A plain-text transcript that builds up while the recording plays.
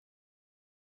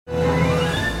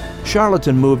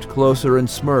charlatan moved closer and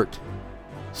smirked.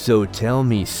 "So tell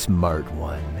me, smart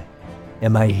one,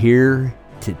 am I here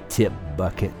to tip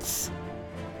buckets?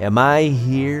 Am I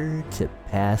here to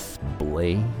pass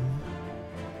blame?"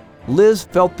 Liz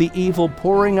felt the evil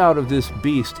pouring out of this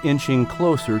beast inching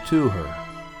closer to her.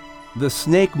 The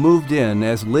snake moved in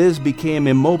as Liz became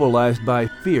immobilized by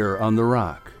fear on the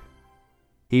rock.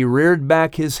 He reared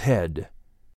back his head.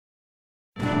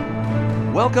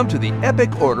 Welcome to the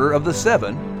Epic Order of the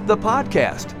Seven, the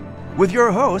podcast, with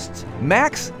your hosts,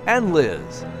 Max and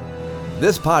Liz.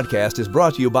 This podcast is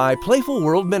brought to you by Playful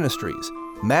World Ministries.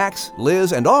 Max,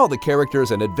 Liz, and all the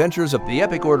characters and adventures of the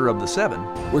Epic Order of the Seven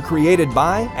were created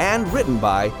by and written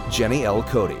by Jenny L.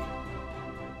 Cote.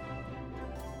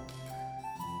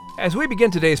 As we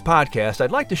begin today's podcast,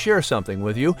 I'd like to share something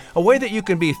with you, a way that you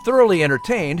can be thoroughly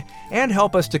entertained and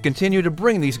help us to continue to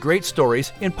bring these great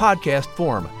stories in podcast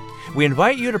form. We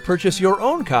invite you to purchase your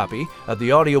own copy of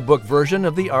the audiobook version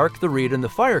of The Ark, the Reed, and the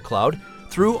Fire Cloud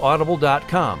through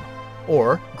audible.com.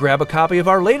 Or grab a copy of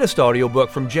our latest audiobook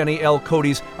from Jenny L.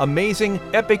 Cote's amazing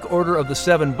Epic Order of the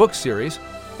Seven book series.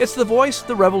 It's The Voice,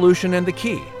 the Revolution, and the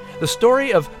Key, the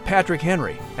story of Patrick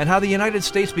Henry and how the United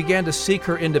States began to seek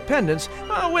her independence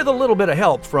with a little bit of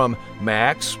help from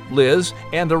Max, Liz,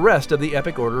 and the rest of the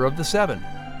Epic Order of the Seven.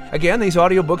 Again, these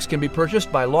audiobooks can be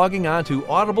purchased by logging on to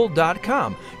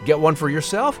audible.com. Get one for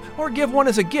yourself or give one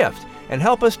as a gift and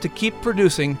help us to keep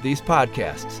producing these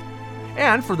podcasts.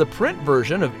 And for the print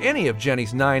version of any of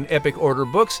Jenny's 9 Epic Order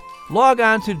books, log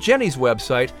on to Jenny's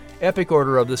website,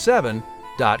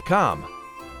 epicorderaoftheseven.com.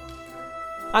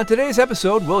 On today's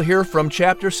episode, we'll hear from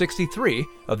Chapter 63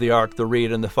 of The Ark, the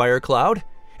Reed, and the Fire Cloud.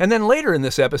 And then later in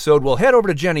this episode, we'll head over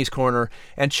to Jenny's Corner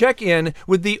and check in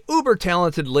with the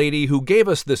uber-talented lady who gave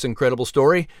us this incredible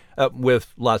story,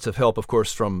 with lots of help, of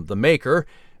course, from the maker,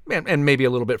 and maybe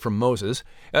a little bit from Moses,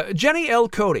 Jenny L.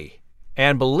 Cote.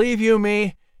 And believe you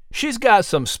me, she's got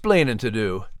some splaining to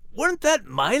do. Weren't that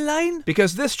my line?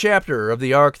 Because this chapter of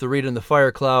The Ark, the Reed, and the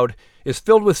Fire Cloud is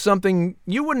filled with something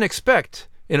you wouldn't expect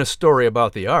in a story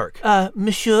about the Ark.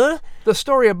 Monsieur? The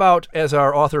story about, as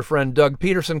our author friend Doug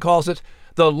Peterson calls it,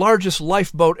 the largest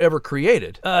lifeboat ever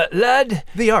created. Lad?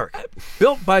 The Ark,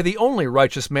 built by the only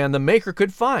righteous man the Maker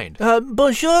could find.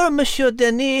 Bonjour, Monsieur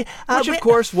Denis. Which, of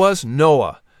course, was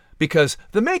Noah, because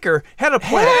the Maker had a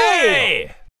plan.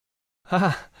 Hey!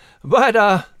 But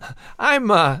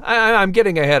I'm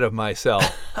getting ahead of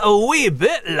myself. A wee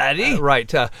bit, laddie.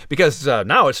 Right, because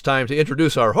now it's time to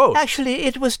introduce our host. Actually,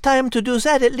 it was time to do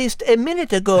that at least a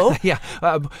minute ago. Yeah,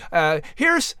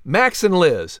 here's Max and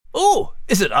Liz. Oh,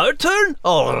 is it our turn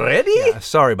already? Yeah,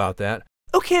 sorry about that.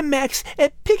 Okay, Max,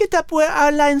 pick it up where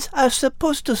our lines are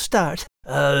supposed to start.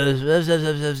 Jenny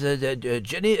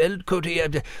L.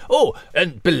 Cote. Oh,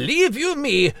 and believe you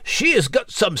me, she has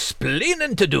got some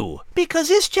splaining to do. Because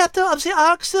this chapter of The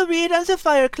Ark, the Reed, and the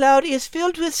Fire Cloud is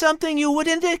filled with something you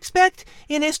wouldn't expect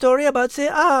in a story about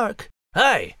the Ark.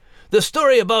 Aye, the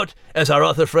story about, as our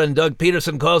author friend Doug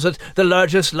Peterson calls it, the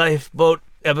largest lifeboat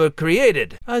ever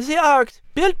created. The Ark,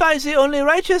 built by the only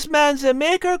righteous man the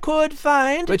Maker could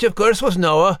find. Which, of course, was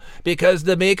Noah, because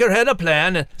the Maker had a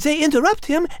plan. They interrupt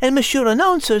him, and Monsieur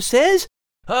Announcer says,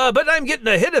 but I'm getting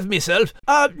ahead of myself.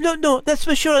 No, that's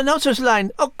Monsieur Announcer's line.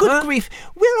 Oh, good grief,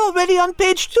 we're already on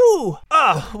page 2.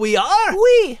 We are?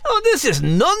 We. Oh, this is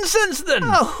nonsense, then.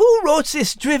 Who wrote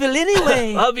this drivel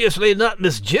anyway? Obviously not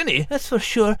Miss Jenny. That's for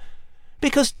sure,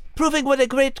 because proving what a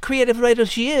great creative writer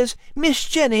she is, Miss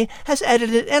Jenny has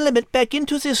added an element back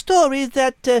into the story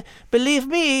that, believe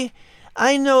me,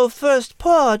 I know first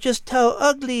paw just how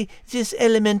ugly this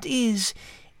element is.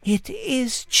 It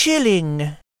is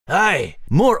chilling. Aye,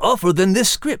 more awful than this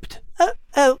script.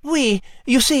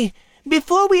 You see,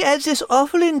 before we add this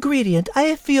awful ingredient,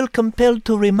 I feel compelled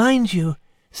to remind you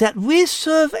that we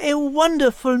serve a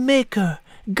wonderful Maker,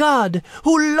 God,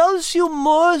 who loves you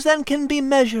more than can be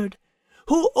measured,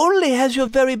 who only has your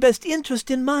very best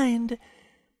interest in mind,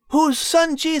 whose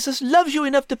Son Jesus loves you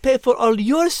enough to pay for all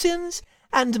your sins,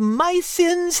 and my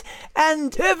sins,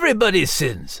 and everybody's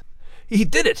sins. He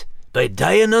did it by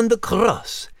dying on the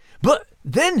cross, but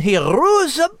then he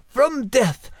rose up from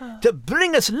death to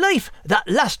bring us life that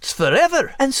lasts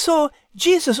forever. And so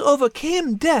Jesus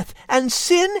overcame death and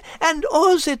sin and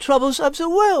all the troubles of the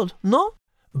world, no?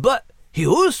 But he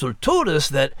also told us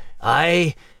that,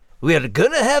 we're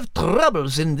gonna have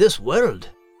troubles in this world.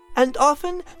 And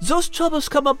often those troubles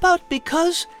come about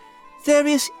because there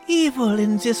is evil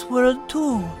in this world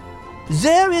too.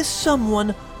 There is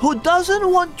someone who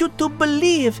doesn't want you to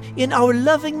believe in our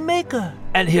loving Maker.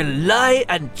 And he'll lie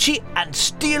and cheat and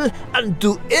steal and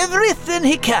do everything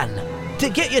he can to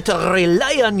get you to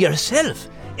rely on yourself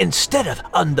instead of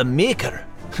on the Maker.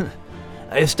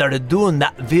 I started doing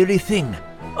that very thing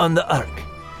on the Ark,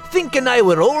 thinking I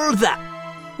were all that.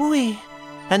 Oui,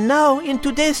 and now in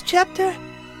today's chapter,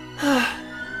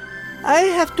 I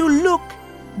have to look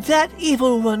that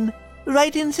evil one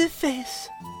right in the face.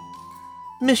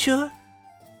 Monsieur?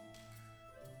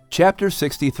 Chapter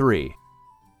 63.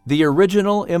 The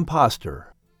Original Imposter.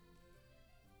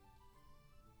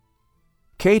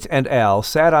 Kate and Al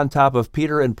sat on top of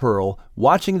Peter and Pearl,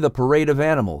 watching the parade of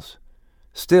animals.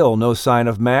 Still no sign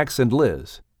of Max and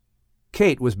Liz.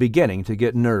 Kate was beginning to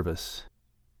get nervous.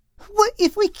 What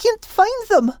if we can't find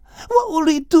them? What will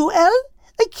we do, Al?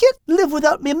 I can't live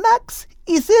without me Max.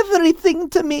 He's everything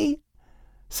to me,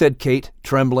 said Kate,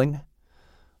 trembling.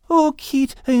 Oh,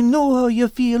 Kate, I know how you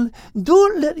feel.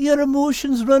 Don't let your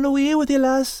emotions run away with you,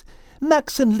 lass.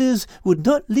 Max and Liz would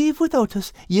not leave without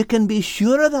us. You can be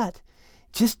sure of that.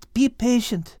 Just be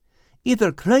patient.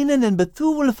 Either Crinan and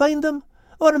Bethune will find them,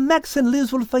 or Max and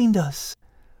Liz will find us,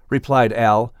 replied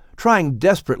Al, trying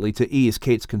desperately to ease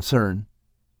Kate's concern.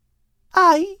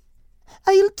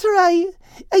 I'll try.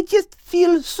 I just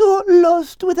feel so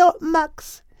lost without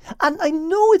Max, and I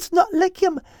know it's not like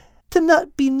him to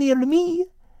not be near me.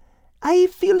 I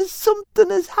feel something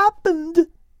has happened,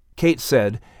 Kate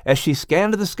said as she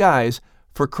scanned the skies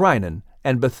for Crinan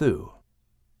and Bethune.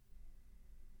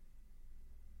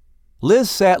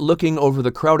 Liz sat looking over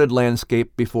the crowded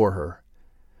landscape before her.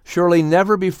 Surely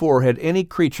never before had any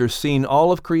creature seen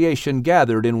all of creation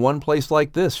gathered in one place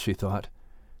like this, she thought.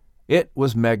 It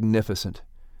was magnificent.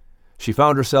 She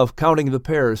found herself counting the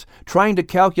pairs, trying to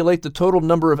calculate the total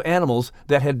number of animals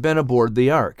that had been aboard the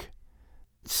Ark.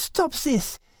 Stop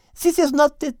this. This is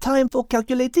not the time for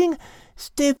calculating.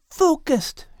 Stay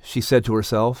focused, she said to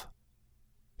herself.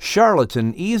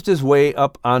 Charlatan eased his way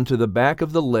up onto the back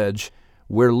of the ledge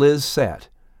where Liz sat,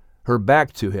 her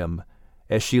back to him,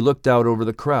 as she looked out over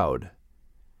the crowd.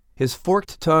 His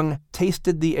forked tongue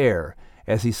tasted the air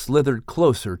as he slithered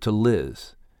closer to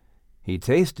Liz. He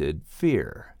tasted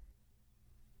fear.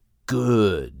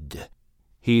 Good,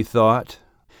 he thought.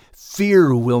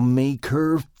 Fear will make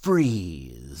her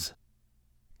freeze.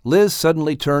 Liz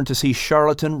suddenly turned to see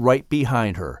Charlatan right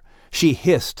behind her. She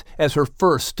hissed as her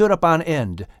fur stood up on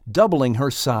end, doubling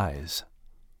her size.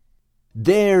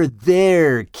 There,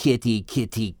 kitty,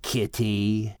 kitty,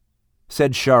 kitty,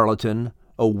 said Charlatan,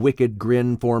 a wicked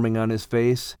grin forming on his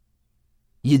face.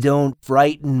 You don't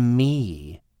frighten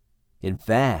me. In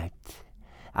fact,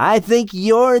 I think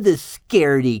you're the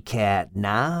scaredy cat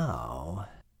now.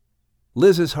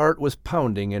 Liz's heart was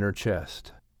pounding in her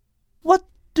chest. What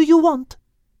do you want?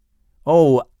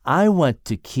 Oh, I want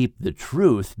to keep the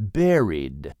truth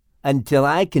buried until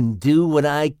I can do what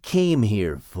I came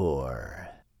here for.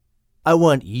 I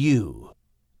want you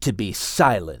to be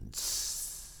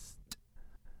silenced,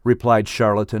 replied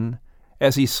Charlatan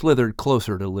as he slithered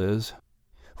closer to Liz.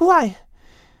 Why?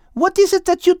 What is it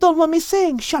that you don't want me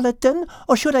saying, Charlatan,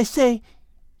 or should I say,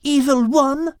 evil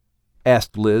one?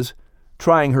 Asked Liz,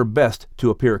 trying her best to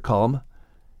appear calm.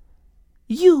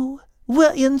 You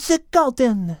were in the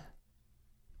garden.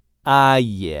 Ah,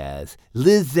 yes,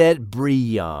 Lizette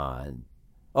Briand.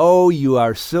 Oh, you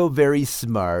are so very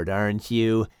smart, aren't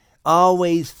you?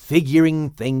 Always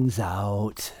figuring things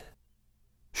out,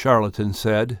 Charlatan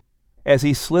said, as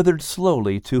he slithered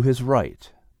slowly to his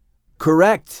right.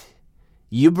 Correct.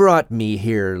 You brought me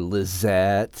here,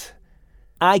 Lizette.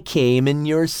 I came in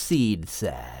your seed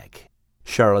sack,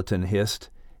 Charlatan hissed,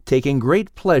 taking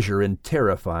great pleasure in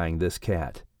terrifying this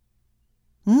cat.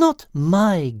 Not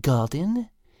my garden,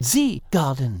 the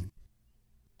garden,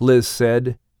 Liz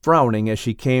said, frowning as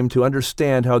she came to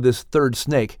understand how this third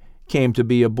snake came to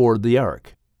be aboard the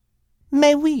Ark.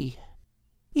 Mais oui.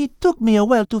 It took me a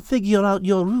while to figure out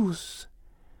your ruse.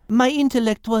 My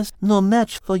intellect was no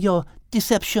match for your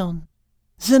deception.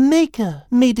 The Maker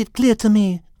made it clear to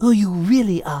me who you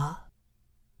really are,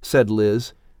 said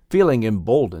Liz, feeling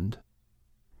emboldened.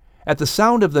 At the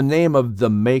sound of the name of the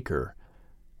Maker,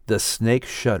 the snake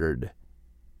shuddered.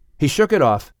 He shook it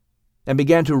off and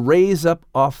began to raise up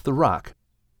off the rock,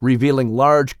 revealing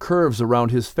large curves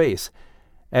around his face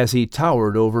as he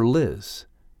towered over Liz.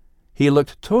 He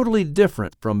looked totally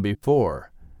different from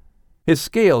before. His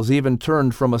scales even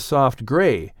turned from a soft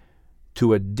gray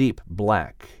to a deep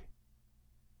black.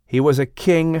 He was a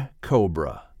king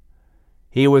cobra.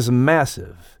 He was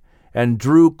massive and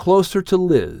drew closer to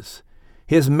Liz,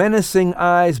 his menacing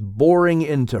eyes boring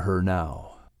into her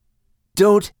now.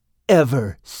 Don't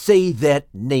ever say that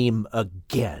name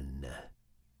again.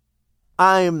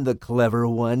 I'm the clever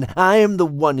one. I'm the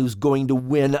one who's going to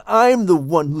win. I'm the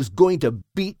one who's going to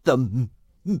beat them.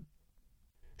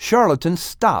 Charlatan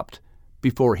stopped,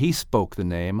 before he spoke the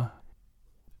name.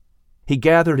 He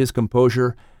gathered his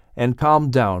composure and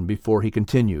calmed down before he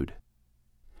continued.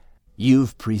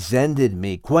 You've presented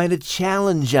me quite a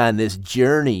challenge on this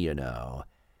journey, you know.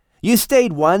 You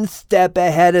stayed one step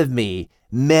ahead of me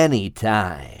many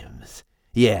times.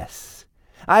 Yes,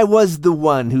 I was the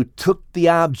one who took the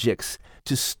objects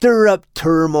to stir up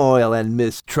turmoil and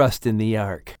mistrust in the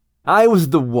Ark. I was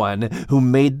the one who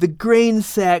made the grain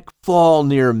sack fall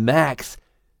near Max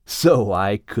so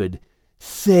I could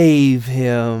save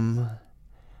him.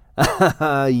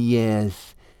 Ah,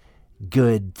 yes,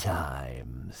 good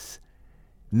times.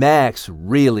 Max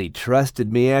really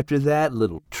trusted me after that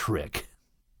little trick,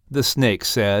 the snake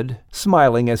said,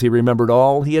 smiling as he remembered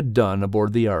all he had done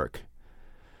aboard the Ark.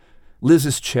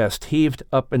 Liz's chest heaved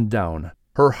up and down.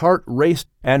 Her heart raced,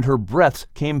 and her breaths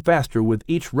came faster with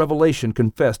each revelation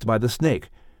confessed by the snake,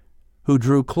 who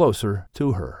drew closer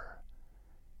to her.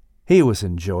 He was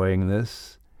enjoying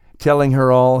this, telling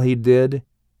her all he did.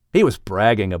 He was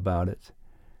bragging about it.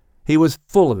 He was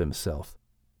full of himself,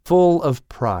 full of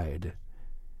pride.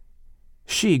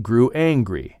 She grew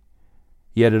angry,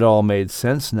 yet it all made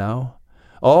sense now.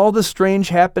 All the strange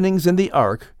happenings in the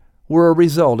Ark were a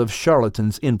result of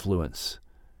Charlatans' influence.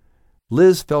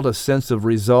 Liz felt a sense of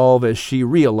resolve as she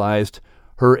realized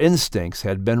her instincts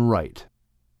had been right.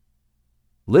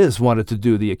 Liz wanted to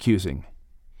do the accusing.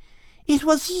 It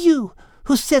was you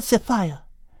who set the fire.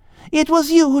 It was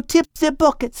you who tipped the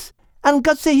buckets and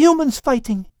got the humans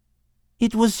fighting.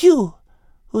 It was you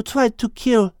who tried to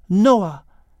kill Noah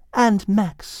and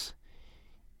Max.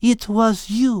 It was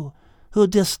you who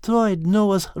destroyed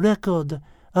Noah's record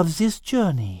of this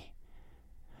journey.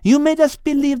 You made us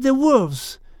believe the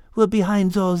wolves were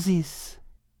behind all this.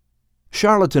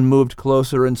 Charlatan moved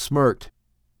closer and smirked.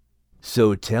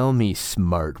 So tell me,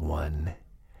 smart one,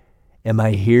 am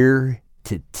I here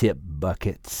to tip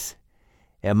buckets?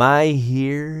 Am I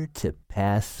here to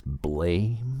pass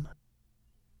blame?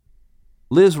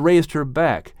 Liz raised her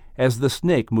back as the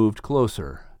snake moved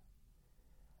closer.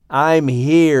 I'm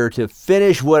here to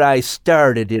finish what I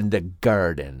started in the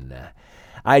garden.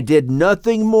 I did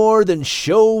nothing more than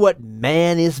show what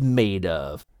man is made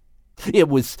of. It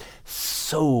was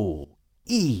so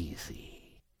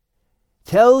easy.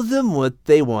 Tell them what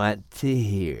they want to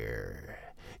hear.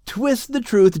 Twist the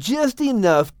truth just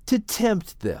enough to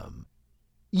tempt them.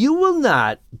 You will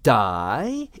not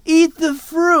die. Eat the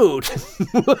fruit.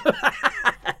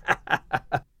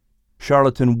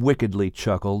 Charlatan wickedly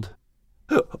chuckled.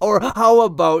 Or how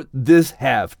about this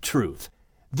half-truth?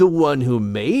 The one who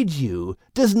made you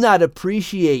does not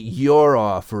appreciate your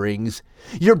offerings.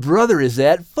 Your brother is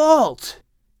at fault.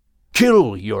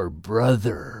 Kill your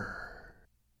brother.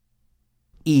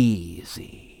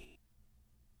 Easy.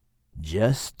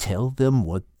 Just tell them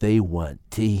what they want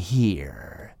to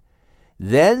hear.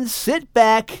 Then sit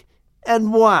back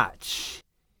and watch.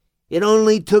 It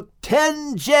only took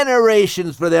 10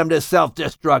 generations for them to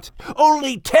self-destruct.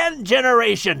 Only 10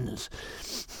 generations!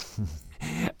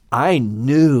 I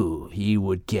knew he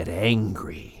would get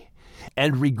angry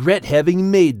and regret having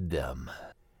made them.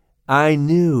 I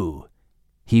knew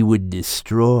he would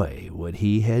destroy what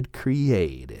he had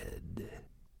created.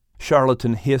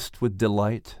 Charlatan hissed with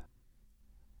delight.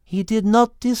 He did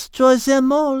not destroy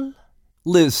them all,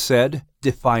 Liz said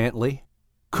defiantly.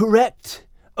 Correct,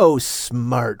 oh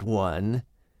smart one.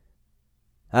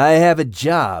 I have a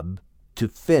job to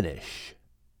finish,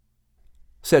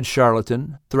 said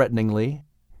Charlatan threateningly.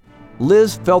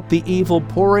 Liz felt the evil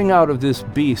pouring out of this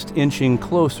beast inching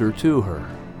closer to her.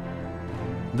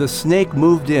 The snake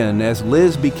moved in as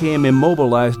Liz became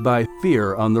immobilized by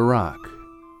fear on the rock.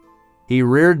 He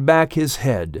reared back his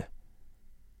head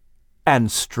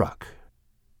and struck.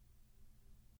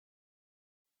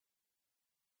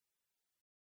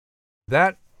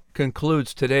 That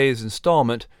concludes today's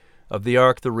installment of The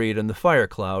Ark, the Reed, and the Fire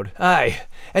Cloud. Aye,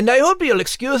 and I hope you'll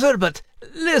excuse her, but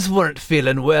Liz weren't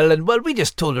feeling well, and, well, we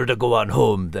just told her to go on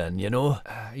home then, you know?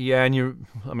 Yeah,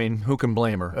 and who can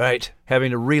blame her? Right.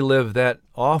 Having to relive that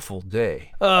awful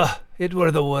day. It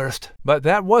were the worst. But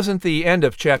that wasn't the end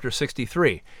of Chapter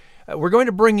 63. We're going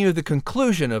to bring you the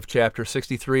conclusion of Chapter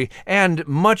 63 and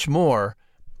much more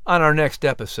on our next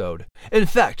episode. In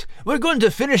fact, we're going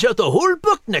to finish out the whole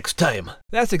book next time.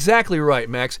 That's exactly right,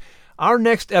 Max. Our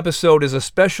next episode is a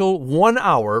special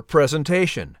 1-hour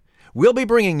presentation. We'll be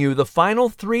bringing you the final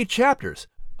 3 chapters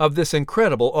of this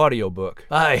incredible audiobook.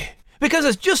 Aye, because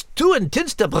it's just too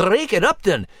intense to break it up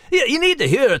then. You need to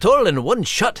hear it all in one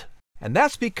shot. And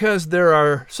that's because there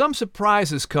are some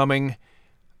surprises coming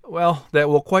Well, that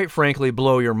will quite frankly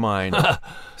blow your mind.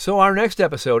 So our next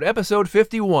episode, episode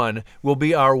 51, will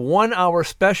be our 1-hour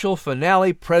special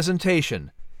finale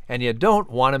presentation, and you don't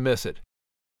want to miss it.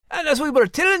 And as we were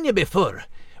telling you before,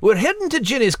 we're heading to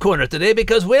Ginny's Corner today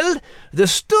because, well, the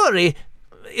story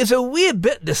is a wee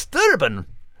bit disturbing.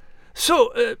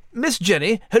 So, Miss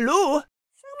Jenny, hello?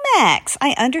 Max,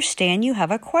 I understand you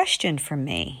have a question for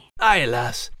me. Aye,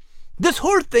 lass. This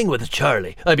whole thing with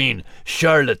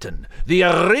Charlatan, the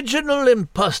original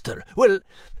imposter. Well,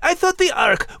 I thought the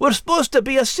Ark was supposed to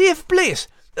be a safe place,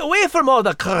 away from all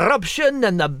the corruption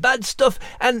and the bad stuff,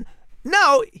 and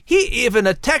now he even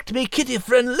attacked me kitty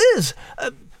friend Liz.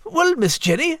 Well, Miss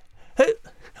Jenny,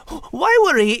 why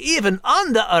were he even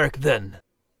on the Ark then?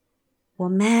 Well,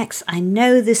 Max, I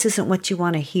know this isn't what you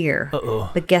want to hear.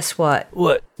 Uh-oh. But guess what?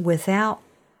 What? Without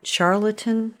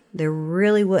Charlatan, there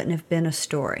really wouldn't have been a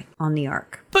story on the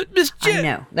Ark. But Miss Jenny... I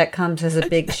know, that comes as a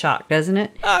big shock, doesn't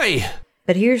it? Aye.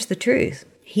 But here's the truth.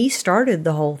 He started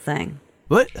the whole thing.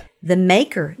 What? The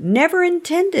Maker never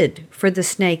intended for the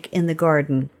snake in the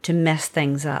garden to mess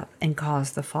things up and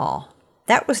cause the fall.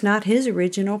 That was not his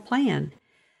original plan.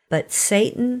 But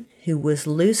Satan, who was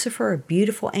Lucifer, a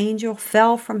beautiful angel,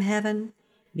 fell from heaven,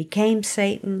 became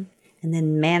Satan, and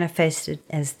then manifested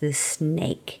as this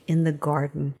snake in the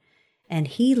garden. And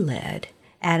he led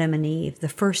Adam and Eve, the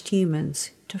first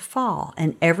humans, to fall.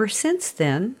 And ever since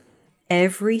then,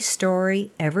 every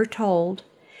story ever told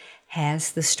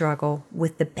has the struggle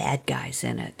with the bad guys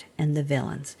in it and the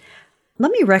villains.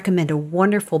 Let me recommend a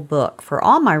wonderful book for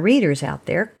all my readers out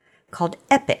there called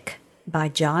Epic by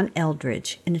John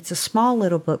Eldredge. And it's a small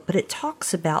little book, but it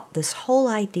talks about this whole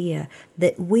idea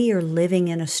that we are living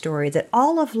in a story, that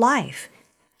all of life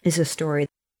is a story.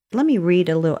 Let me read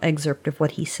a little excerpt of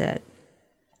what he said.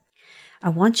 I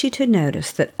want you to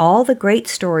notice that all the great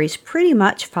stories pretty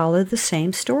much follow the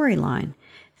same storyline.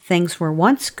 Things were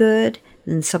once good,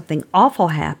 then something awful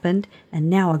happened,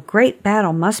 and now a great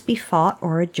battle must be fought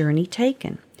or a journey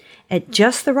taken. At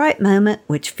just the right moment,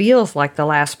 which feels like the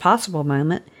last possible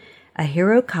moment, a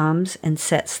hero comes and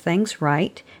sets things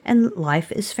right, and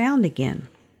life is found again.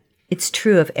 It's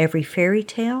true of every fairy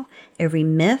tale, every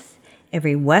myth,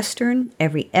 every western,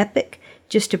 every epic,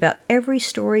 just about every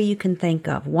story you can think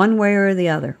of, one way or the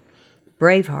other.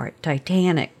 Braveheart,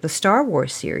 Titanic, the Star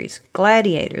Wars series,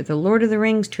 Gladiator, the Lord of the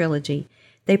Rings trilogy,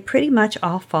 they pretty much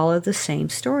all follow the same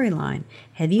storyline.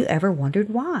 Have you ever wondered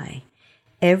why?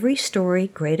 Every story,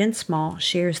 great and small,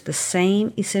 shares the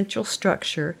same essential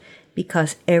structure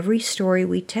because every story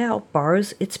we tell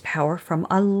borrows its power from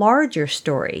a larger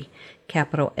story,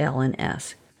 capital L and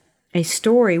S, a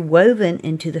story woven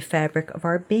into the fabric of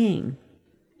our being.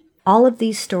 All of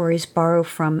these stories borrow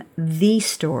from the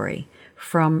story,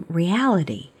 from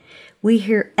reality. We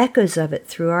hear echoes of it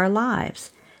through our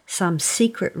lives, some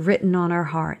secret written on our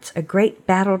hearts, a great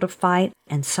battle to fight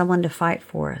and someone to fight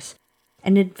for us,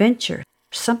 an adventure,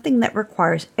 something that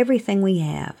requires everything we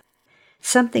have,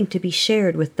 something to be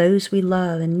shared with those we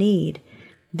love and need.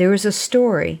 There is a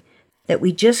story that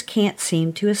we just can't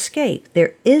seem to escape.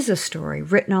 There is a story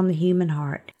written on the human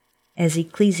heart. As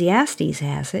Ecclesiastes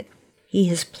has it, He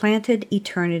has planted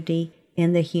eternity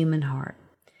in the human heart.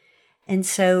 And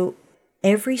so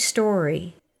every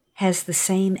story has the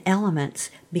same elements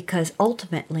because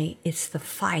ultimately it's the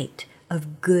fight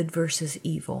of good versus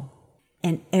evil.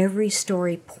 And every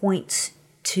story points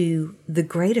to the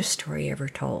greatest story ever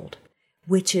told,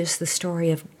 which is the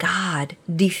story of God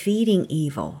defeating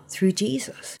evil through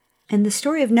Jesus. And the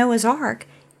story of Noah's Ark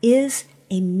is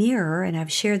a mirror, and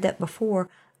I've shared that before,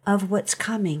 of what's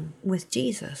coming with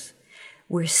Jesus.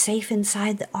 We're safe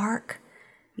inside the ark.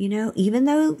 You know, even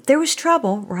though there was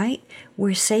trouble, right?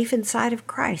 We're safe inside of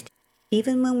Christ.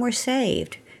 Even when we're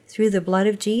saved through the blood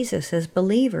of Jesus as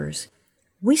believers,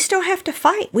 we still have to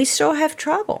fight. We still have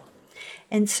trouble.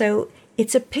 And so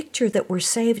it's a picture that we're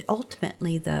saved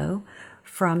ultimately, though,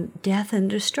 from death and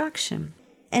destruction.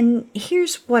 And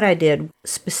here's what I did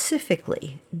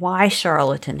specifically, why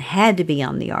Charlatan had to be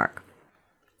on the ark.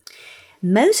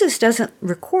 Moses doesn't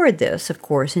record this, of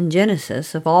course, in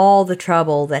Genesis, of all the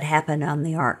trouble that happened on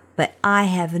the ark, but I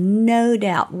have no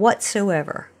doubt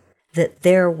whatsoever that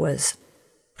there was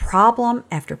problem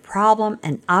after problem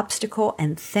and obstacle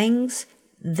and things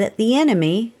that the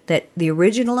enemy, that the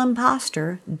original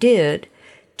imposter, did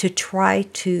to try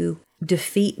to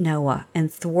defeat Noah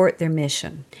and thwart their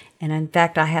mission. And in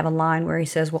fact, I have a line where he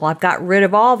says, well, I've got rid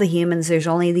of all the humans. There's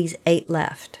only these 8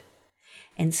 left.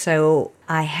 And so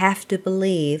I have to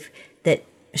believe that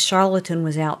Charlatan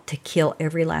was out to kill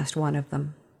every last one of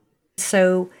them.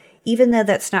 So even though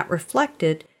that's not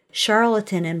reflected,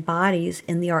 Charlatan embodies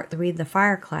in the Ark, the Reed, and the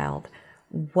Fire Cloud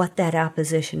what that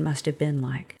opposition must have been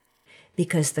like.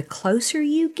 Because the closer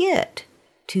you get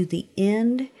to the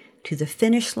end, to the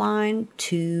finish line,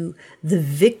 to the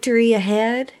victory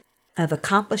ahead of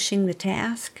accomplishing the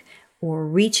task or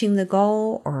reaching the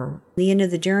goal or the end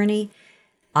of the journey,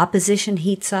 opposition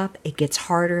heats up, it gets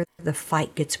harder, the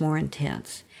fight gets more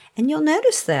intense. And you'll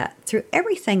notice that through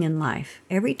everything in life.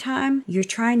 Every time you're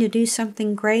trying to do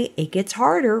something great, it gets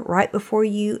harder right before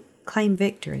you claim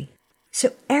victory.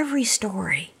 So every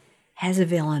story has a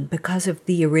villain because of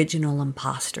the original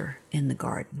imposter in the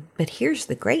garden. But here's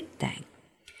the great thing.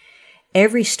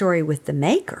 Every story with the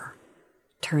maker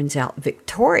turns out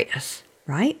victorious,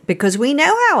 right? Because we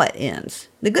know how it ends.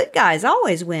 The good guys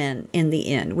always win in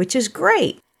the end, which is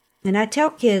great. And I tell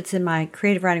kids in my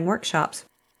creative writing workshops,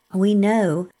 we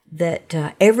know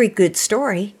that every good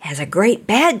story has a great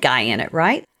bad guy in it,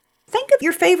 right? Think of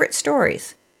your favorite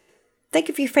stories. Think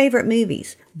of your favorite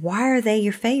movies. Why are they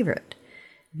your favorite?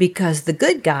 Because the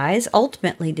good guys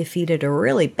ultimately defeated a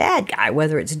really bad guy,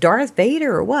 whether it's Darth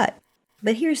Vader or what.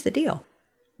 But here's the deal.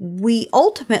 We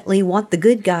ultimately want the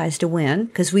good guys to win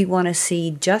because we want to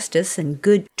see justice and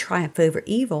good triumph over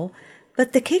evil.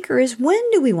 But the kicker is, when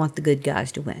do we want the good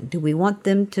guys to win? Do we want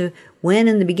them to win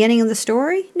in the beginning of the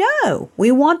story? No.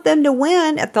 We want them to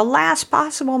win at the last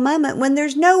possible moment when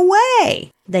there's no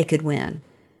way they could win.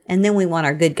 And then we want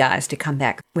our good guys to come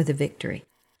back with a victory.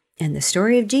 And the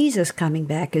story of Jesus coming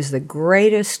back is the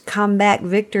greatest comeback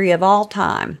victory of all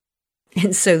time.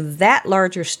 And so that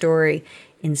larger story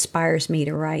inspires me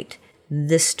to write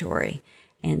this story.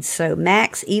 And so,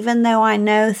 Max, even though I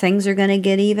know things are going to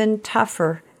get even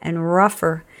tougher and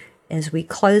rougher as we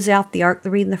close out the Ark,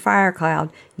 the Reed, and the Fire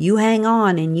Cloud, you hang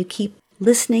on and you keep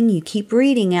listening, you keep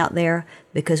reading out there,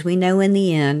 because we know in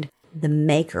the end, the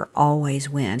maker always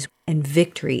wins, and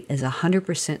victory is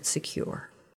 100% secure.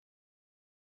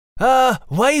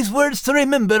 Wise words to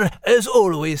remember, as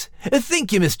always.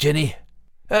 Thank you, Miss Jenny.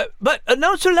 But,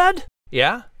 announcer lad?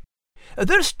 Yeah?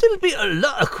 There'll still be a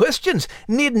lot of questions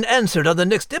needing answered on the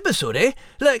next episode, eh?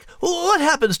 Like, what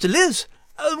happens to Liz?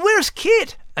 Where's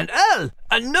Kate and Al?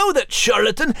 And know that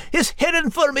charlatan is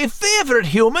heading for me favourite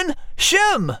human,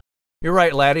 Shem. You're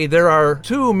right, laddie. There are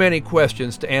too many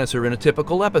questions to answer in a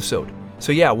typical episode.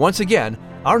 So yeah, once again,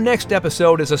 our next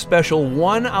episode is a special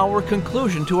 1-hour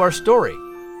conclusion to our story.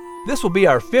 This will be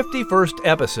our 51st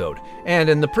episode, and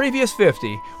in the previous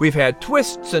 50, we've had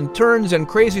twists and turns and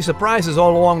crazy surprises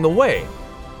all along the way.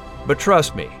 But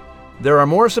trust me, there are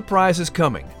more surprises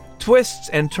coming, twists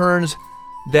and turns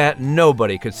that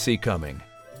nobody could see coming.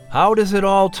 How does it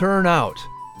all turn out?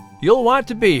 You'll want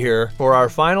to be here for our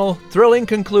final thrilling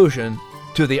conclusion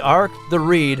to the Ark, the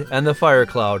Reed, and the Fire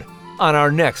Cloud on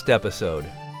our next episode.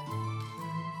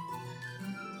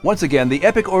 Once again, the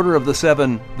Epic Order of the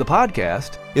Seven, the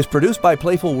podcast, is produced by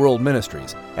Playful World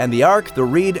Ministries, and The Ark, the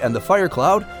Reed, and the Fire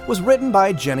Cloud was written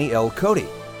by Jenny L. Cody.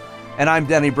 And I'm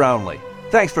Denny Brownlee.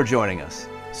 Thanks for joining us.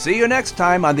 See you next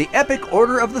time on the Epic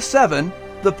Order of the Seven,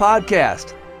 the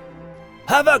podcast.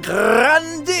 Have a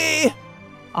grand day!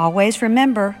 Always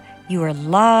remember, you are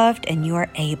loved and you are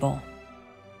able.